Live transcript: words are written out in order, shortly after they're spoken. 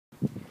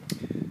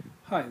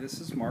Hi,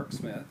 this is Mark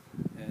Smith,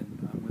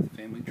 and I'm with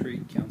Family Tree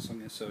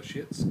Counseling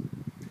Associates.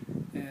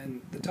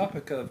 And the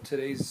topic of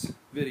today's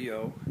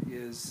video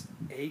is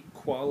 8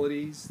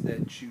 qualities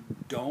that you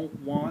don't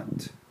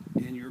want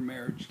in your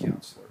marriage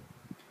counselor.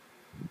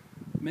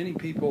 Many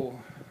people,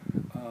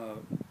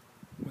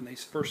 when they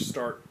first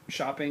start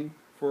shopping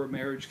for a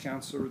marriage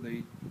counselor,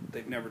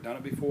 they've never done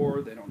it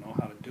before, they don't know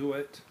how to do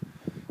it,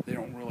 they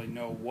don't really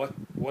know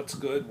what's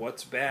good,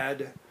 what's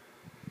bad.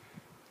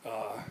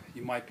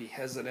 You might be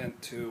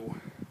hesitant to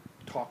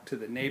talk to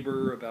the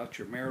neighbor about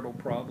your marital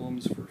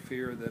problems for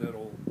fear that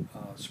it'll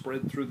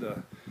spread through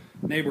the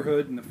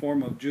neighborhood in the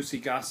form of juicy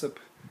gossip.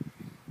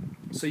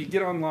 So you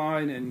get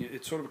online and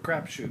it's sort of a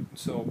crapshoot.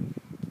 So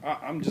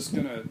I'm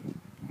gonna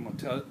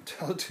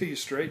tell it to you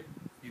straight.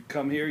 You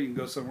come here, you can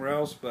go somewhere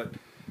else, but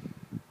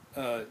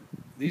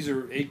these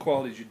are 8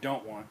 qualities you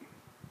don't want.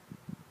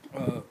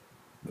 The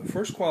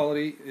first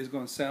quality is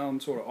going to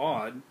sound sort of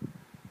odd,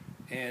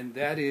 and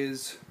that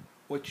is,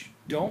 what you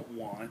don't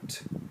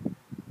want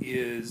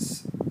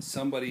is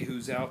somebody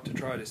who's out to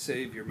try to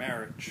save your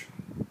marriage.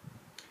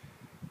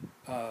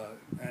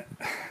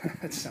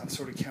 That sounds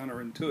sort of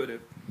counterintuitive.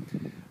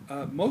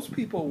 Most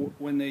people,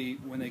 when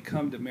they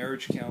come to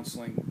marriage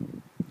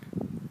counseling,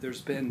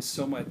 there's been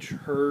so much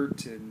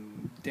hurt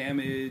and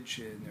damage,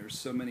 and there's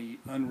so many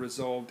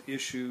unresolved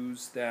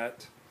issues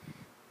that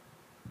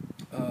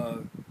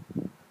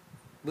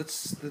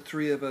let's the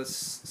three of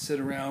us sit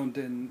around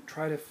and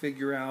try to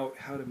figure out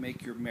how to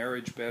make your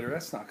marriage better.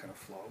 That's not going to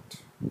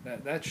float.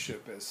 That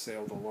ship has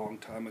sailed a long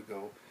time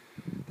ago.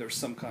 There's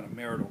some kind of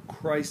marital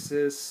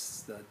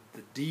crisis. The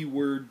D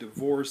word,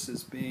 divorce,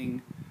 is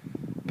being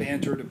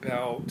bantered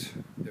about.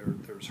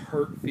 There's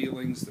hurt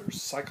feelings.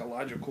 There's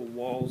psychological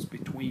walls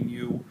between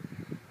you.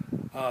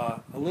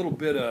 A little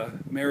bit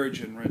of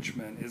marriage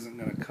enrichment isn't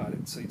going to cut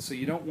it. So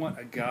you don't want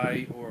a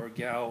guy or a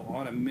gal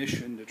on a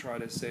mission to try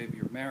to save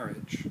your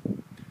marriage.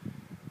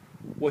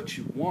 What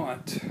you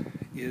want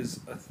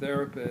is a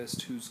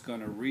therapist who's going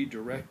to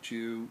redirect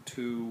you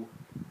to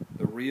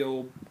the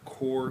real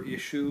core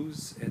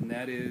issues, and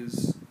that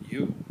is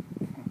you.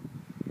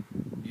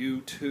 You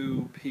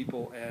two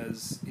people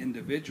as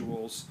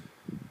individuals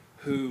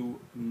who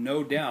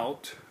no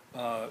doubt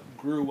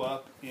grew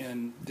up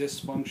in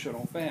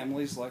dysfunctional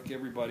families like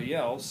everybody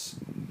else,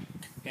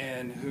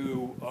 and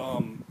who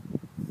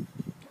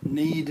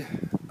need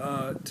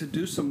to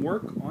do some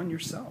work on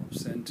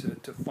yourselves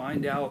and to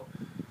find out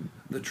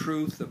the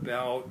truth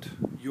about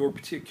your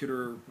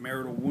particular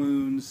marital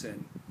wounds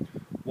and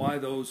why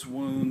those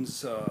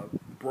wounds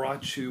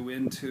brought you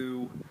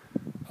into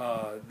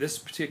this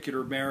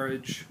particular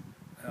marriage.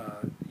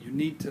 You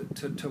need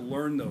to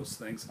learn those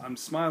things. I'm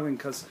smiling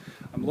because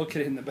I'm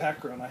looking in the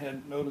background. I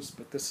hadn't noticed,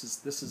 but this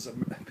is a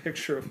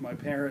picture of my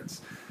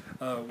parents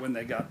when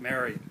they got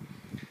married.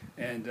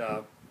 And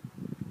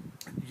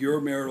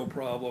your marital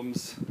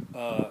problems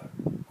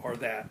are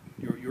that.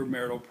 Your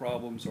marital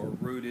problems are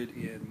rooted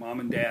in mom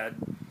and dad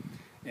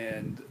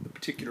and the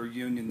particular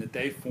union that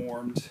they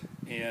formed,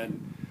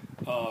 and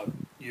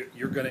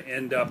you're going to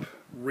end up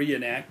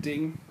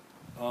reenacting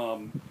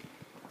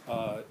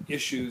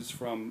issues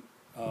from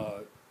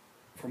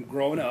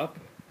growing up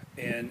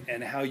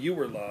and how you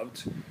were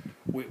loved.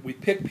 We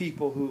pick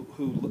people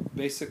who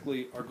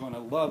basically are going to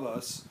love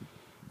us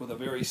with a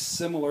very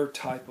similar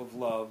type of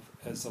love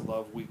as the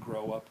love we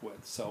grow up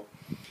with. So,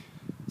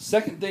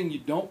 second thing you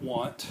don't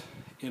want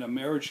in a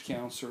marriage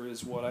counselor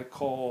is what I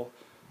call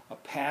a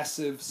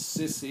passive,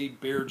 sissy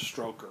beard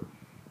stroker.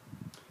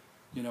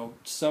 You know,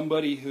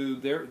 somebody who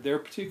their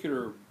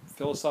particular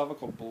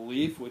philosophical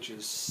belief, which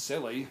is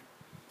silly,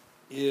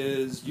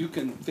 is you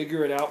can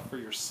figure it out for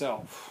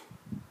yourself.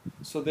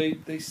 So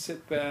they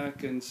sit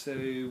back and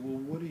say, well,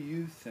 what do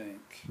you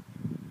think?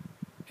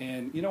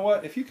 And you know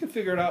what? If you can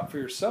figure it out for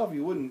yourself,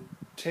 you wouldn't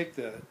take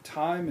the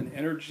time and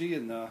energy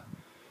and the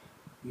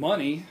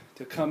money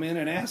to come in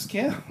and ask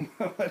him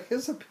what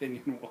his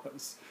opinion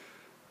was.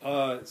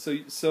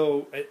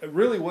 So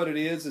really what it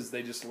is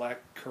they just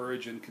lack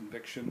courage and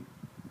conviction.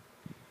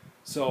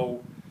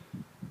 So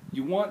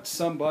you want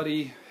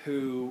somebody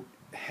who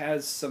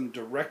has some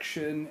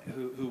direction,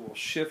 who will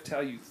shift how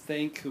you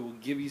think, who will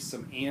give you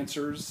some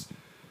answers.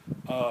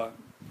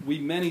 We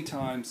many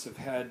times have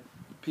had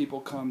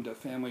people come to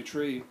Family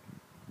Tree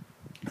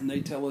and they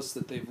tell us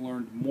that they've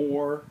learned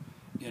more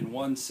in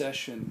one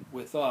session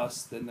with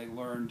us than they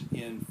learned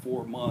in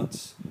 4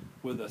 months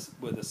with a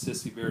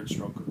sissy beard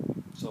stroker.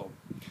 So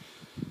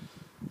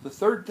the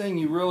third thing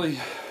you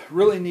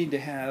really need to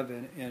have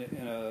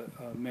in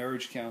a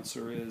marriage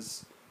counselor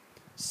is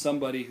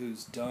somebody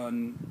who's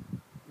done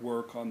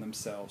work on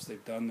themselves.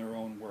 They've done their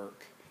own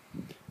work.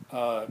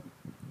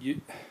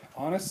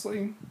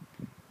 Honestly,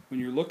 when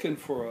you're looking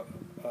for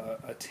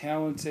a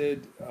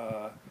talented,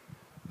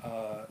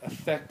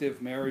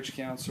 effective marriage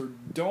counselor,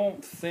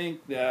 don't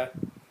think that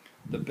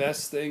the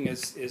best thing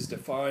is to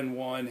find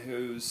one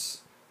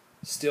who's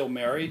still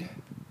married.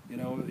 You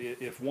know,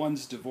 if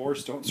one's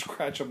divorced, don't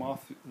scratch them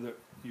off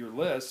your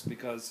list,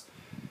 because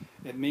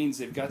it means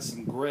they've got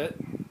some grit,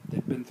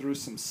 they've been through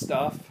some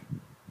stuff,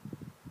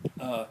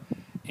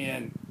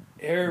 And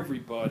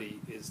everybody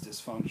is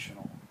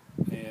dysfunctional.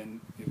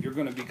 And if you're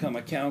going to become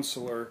a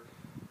counselor,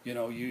 you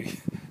know, you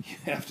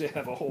have to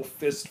have a whole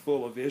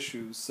fistful of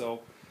issues.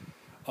 So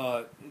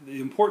the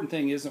important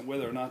thing isn't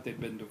whether or not they've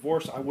been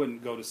divorced. I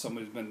wouldn't go to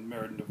somebody who's been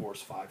married and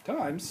divorced 5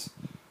 times,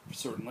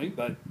 certainly,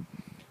 but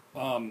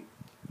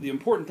the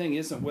important thing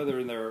isn't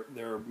whether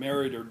they're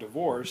married or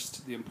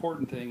divorced. The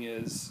important thing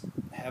is,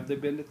 have they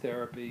been to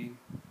therapy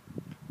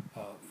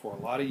for a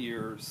lot of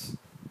years?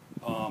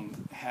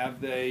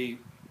 Have they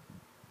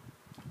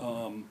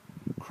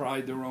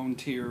cried their own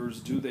tears?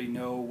 Do they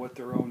know what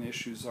their own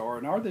issues are?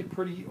 And are they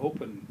pretty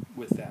open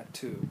with that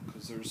too?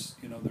 Because there's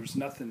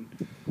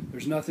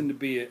nothing to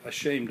be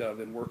ashamed of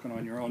in working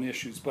on your own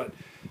issues. But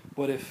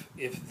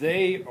if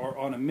they are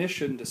on a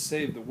mission to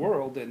save the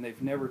world and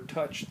they've never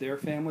touched their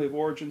family of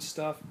origin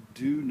stuff,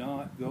 do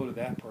not go to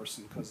that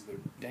person because they're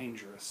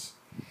dangerous.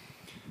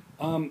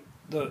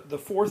 The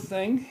fourth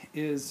thing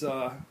is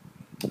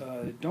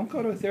don't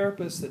go to a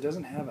therapist that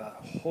doesn't have a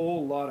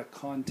whole lot of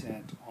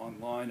content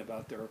online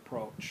about their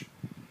approach.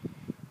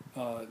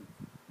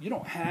 You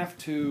don't have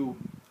to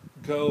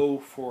go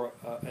for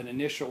an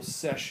initial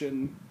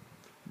session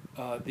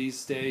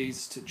these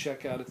days to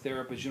check out a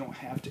therapist. You don't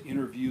have to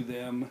interview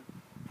them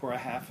for a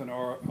half an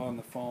hour on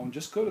the phone.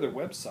 Just go to their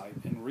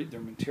website and read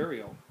their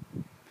material.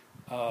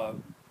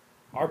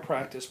 Our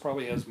practice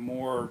probably has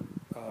more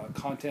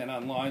content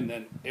online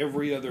than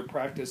every other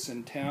practice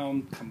in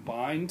town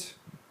combined,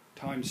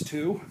 times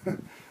 2.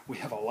 We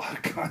have a lot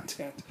of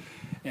content,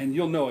 and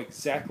you'll know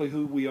exactly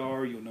who we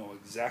are. You'll know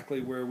exactly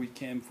where we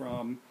came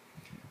from,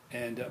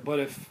 and but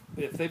if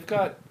they've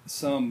got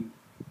some,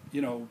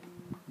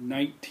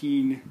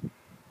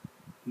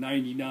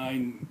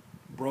 1999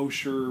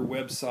 brochure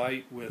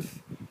website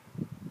with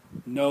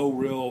no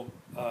real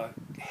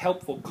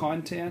helpful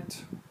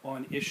content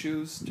on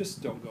issues,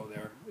 just don't go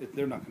there.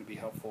 They're not going to be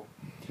helpful.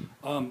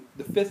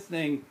 The fifth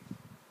thing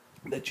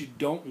that you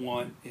don't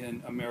want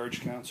in a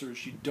marriage counselor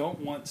is you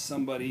don't want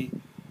somebody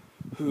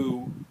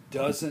who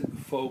doesn't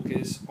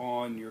focus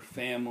on your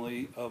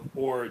family of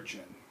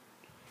origin.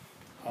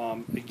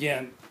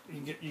 Again,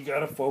 you got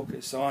to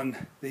focus on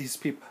these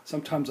people.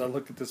 Sometimes I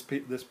look at this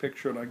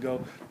picture and I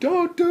go,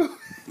 don't do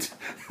it.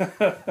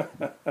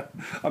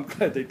 I'm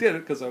glad they did it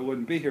because I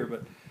wouldn't be here,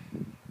 but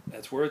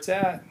that's where it's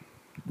at.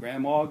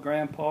 Grandma,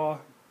 grandpa,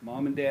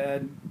 mom and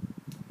dad,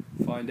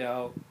 find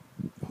out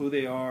who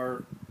they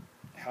are,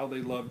 how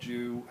they loved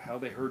you, how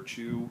they hurt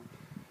you,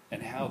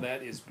 and how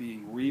that is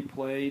being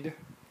replayed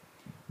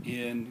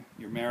in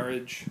your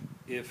marriage.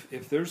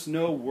 If there's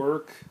no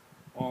work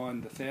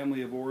on the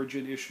family of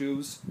origin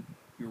issues,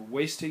 you're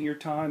wasting your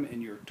time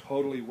and you're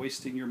totally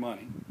wasting your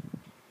money.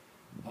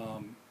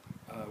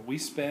 We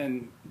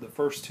spend the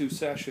first 2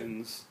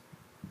 sessions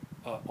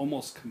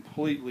almost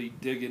completely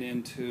digging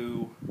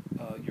into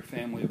your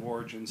family of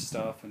origin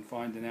stuff and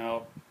finding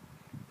out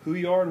who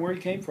you are and where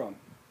you came from.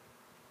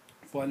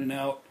 Finding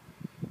out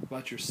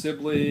about your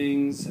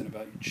siblings and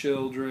about your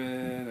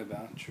children,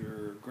 about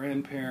your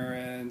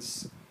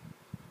grandparents.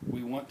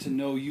 We want to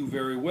know you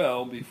very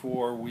well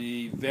before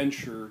we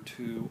venture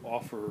to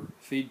offer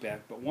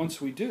feedback. But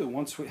once we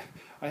do,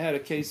 I had a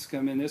case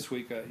come in this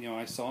week.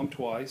 I saw him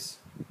twice,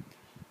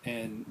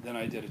 and then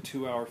I did a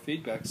 2-hour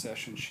feedback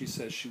session. She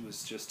says she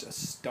was just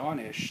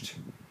astonished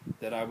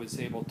that I was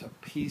able to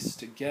piece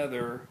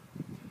together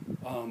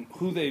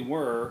who they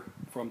were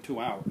from 2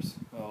 hours.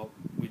 Well,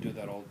 we do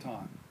that all the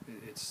time.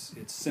 It's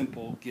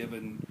simple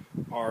given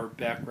our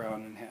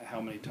background and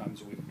how many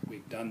times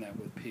we've done that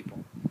with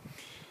people.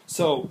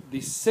 So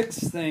the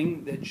sixth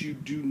thing that you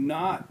do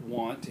not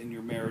want in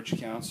your marriage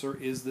counselor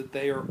is that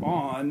they are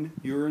on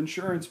your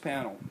insurance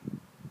panel.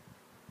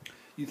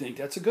 You think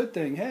that's a good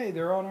thing. Hey,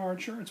 they're on our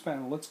insurance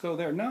panel. Let's go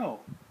there. No.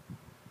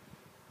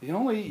 The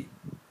only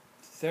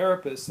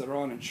therapists that are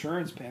on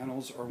insurance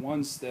panels are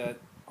ones that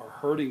are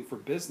hurting for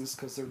business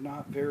because they're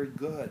not very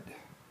good.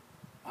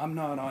 I'm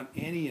not on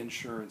any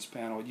insurance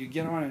panel. You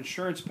get on an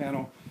insurance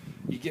panel,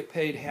 you get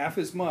paid half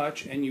as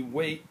much, and you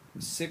wait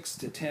 6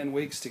 to 10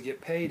 weeks to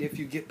get paid if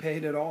you get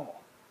paid at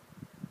all.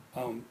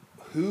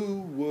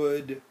 Who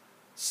would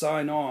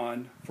sign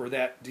on for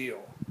that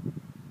deal?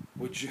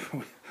 Would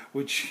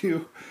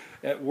you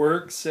at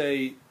work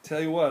say,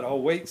 tell you what,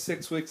 I'll wait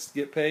 6 weeks to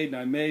get paid and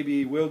I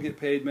maybe will get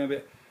paid,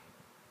 maybe.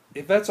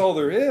 If that's all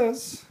there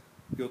is,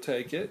 you'll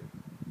take it.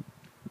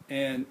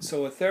 And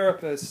so a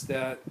therapist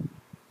that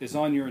is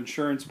on your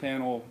insurance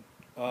panel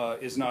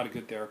is not a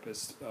good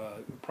therapist,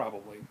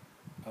 probably.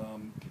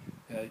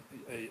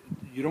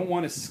 You don't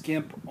want to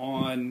skimp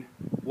on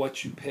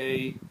what you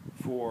pay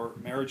for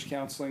marriage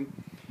counseling.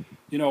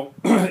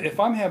 If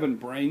I'm having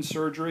brain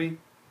surgery,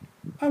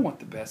 I want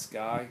the best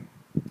guy.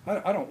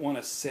 I don't want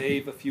to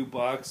save a few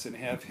bucks and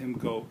have him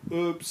go,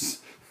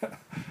 oops,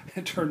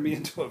 and turn me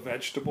into a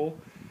vegetable.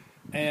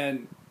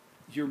 And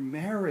your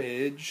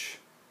marriage,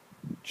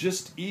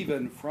 just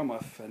even from a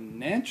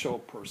financial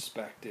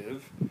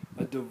perspective,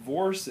 a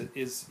divorce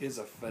is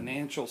a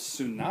financial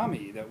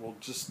tsunami that will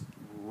just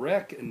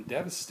wreck and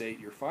devastate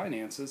your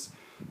finances.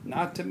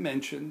 not to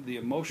mention the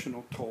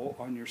emotional toll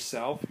on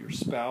yourself, your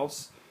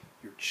spouse,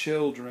 your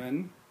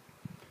children,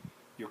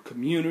 your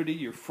community,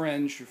 your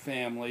friends, your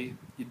family.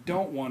 You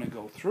don't want to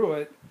go through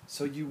it,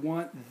 so you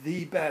want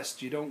the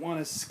best. You don't want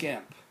to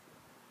skimp.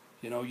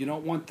 You know, you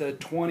don't want the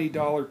 $20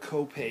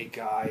 copay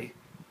guy.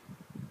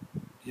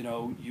 You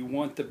know, you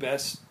want the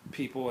best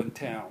people in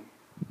town.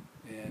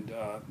 And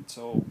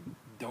so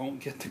don't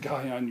get the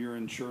guy on your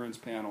insurance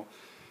panel.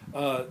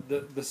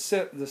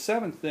 The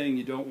seventh thing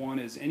you don't want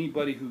is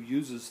anybody who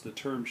uses the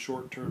term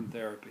short-term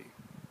therapy.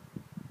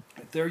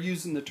 If they're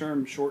using the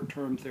term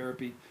short-term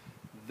therapy,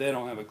 they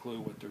don't have a clue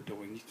what they're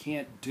doing. You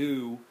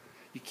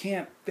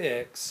can't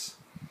fix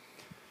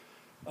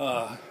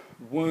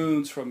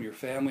wounds from your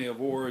family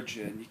of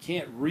origin. You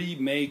can't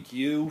remake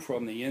you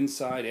from the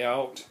inside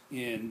out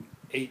in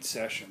 8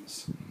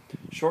 sessions.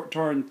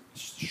 Short-term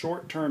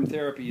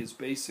therapy is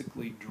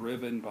basically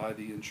driven by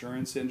the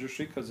insurance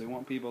industry because they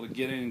want people to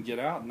get in and get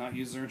out and not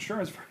use their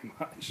insurance very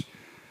much.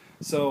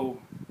 So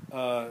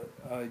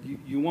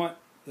you want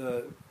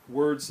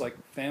words like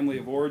family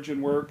of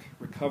origin work,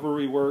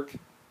 recovery work,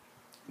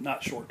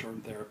 not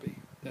short-term therapy.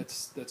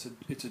 It's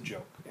a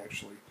joke,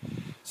 actually.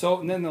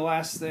 So, and then the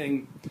last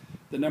thing,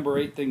 the number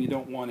 8 thing you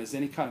don't want is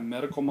any kind of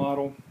medical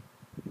model.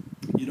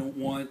 You don't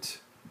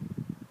want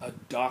a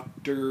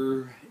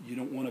doctor. You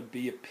don't want to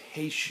be a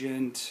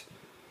patient.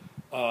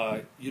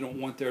 You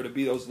don't want there to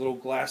be those little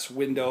glass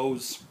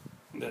windows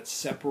that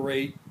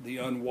separate the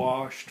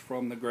unwashed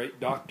from the great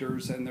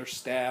doctors and their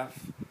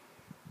staff.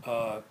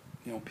 You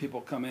know,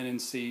 people come in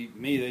and see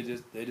me.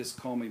 They just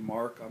call me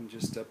Mark. I'm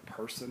just a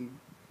person.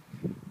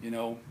 You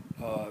know,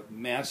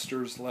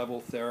 master's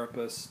level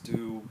therapists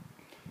do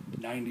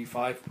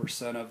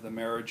 95% of the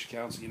marriage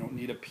counseling. You don't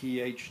need a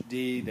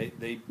PhD.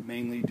 They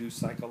mainly do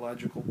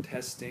psychological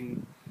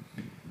testing.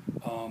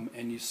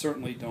 And you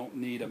certainly don't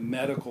need a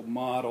medical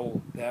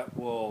model that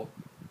will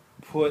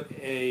put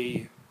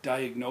a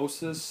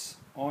diagnosis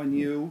on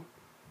you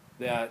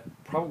that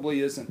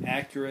probably isn't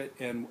accurate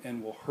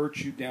and will hurt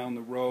you down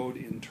the road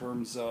in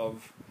terms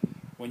of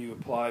when you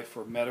apply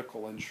for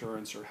medical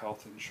insurance or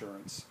health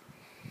insurance.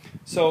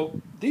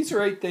 So these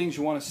are 8 things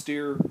you want to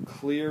steer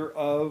clear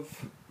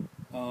of.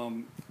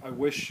 I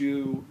wish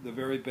you the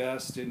very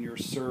best in your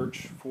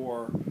search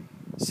for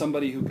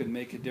somebody who can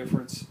make a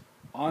difference.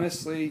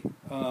 Honestly,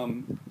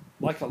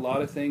 like a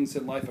lot of things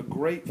in life, a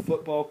great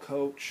football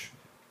coach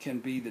can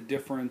be the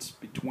difference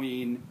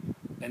between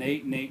an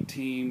 8-8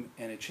 team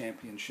and a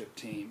championship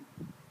team.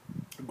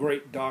 A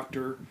great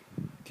doctor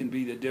can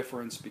be the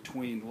difference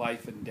between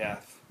life and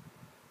death.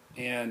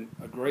 And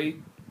a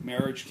great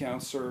marriage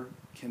counselor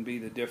can be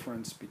the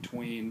difference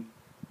between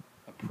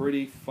a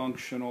pretty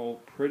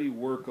functional, pretty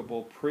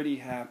workable, pretty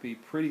happy,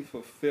 pretty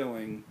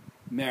fulfilling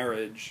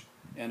marriage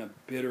and a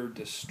bitter,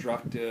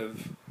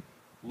 destructive,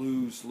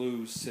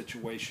 lose-lose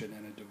situation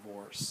in a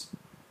divorce.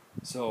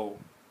 So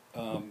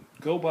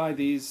go by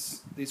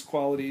these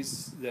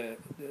qualities that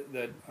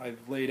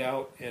I've laid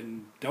out,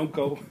 and don't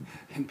go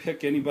and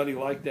pick anybody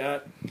like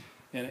that.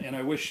 And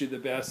I wish you the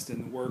best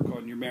in the work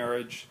on your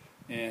marriage,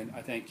 and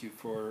I thank you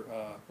for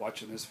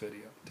watching this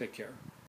video. Take care.